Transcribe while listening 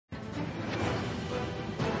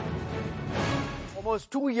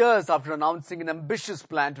Almost 2 years after announcing an ambitious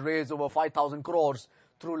plan to raise over 5,000 crores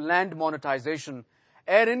through land monetization,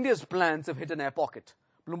 Air India's plans have hit an air pocket.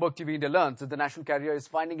 Bloomberg TV India learns that the national carrier is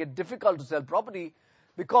finding it difficult to sell property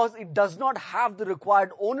because it does not have the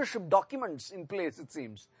required ownership documents in place, it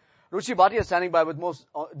seems. Ruchi Bhatia is standing by with more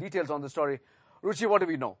details on the story. Ruchi, what do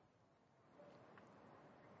we know?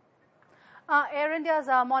 Air India's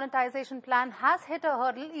monetization plan has hit a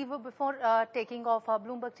hurdle even before taking off.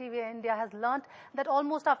 Bloomberg TV India has learnt that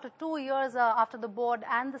almost after 2 years after the board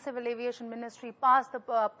and the Civil Aviation Ministry passed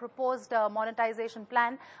the proposed monetization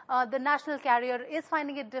plan, the national carrier is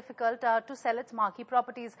finding it difficult to sell its marquee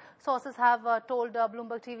properties. Sources have told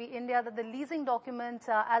Bloomberg TV India that the leasing documents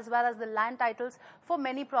as well as the land titles for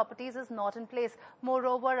many properties is not in place.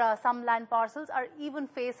 Moreover, some land parcels are even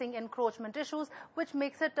facing encroachment issues, which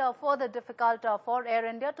makes it further difficult for Air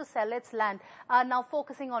India to sell its land. Now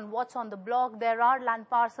focusing on what's on the block, there are land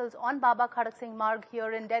parcels on Baba Khadak Singh Marg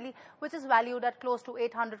here in Delhi, which is valued at close to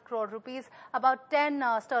 800 crore rupees. About 10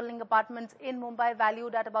 sterling apartments in Mumbai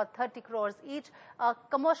valued at about 30 crores each.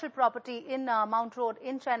 Commercial property in Mount Road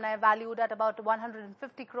in Chennai valued at about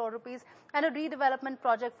 150 crore rupees. And a redevelopment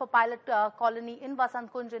project for Pilot Colony in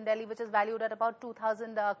Vasant Kunj in Delhi, which is valued at about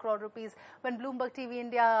 2,000 crore rupees. When Bloomberg TV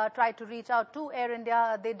India tried to reach out to Air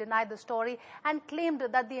India, they denied the story and claimed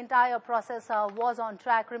that the entire process was on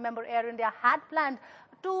track. Remember, Air India had planned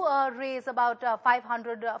to raise about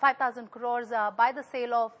 5,000 crores by the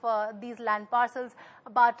sale of these land parcels.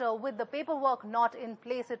 But with the paperwork not in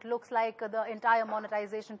place, it looks like the entire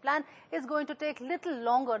monetization plan is going to take little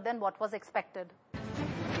longer than what was expected.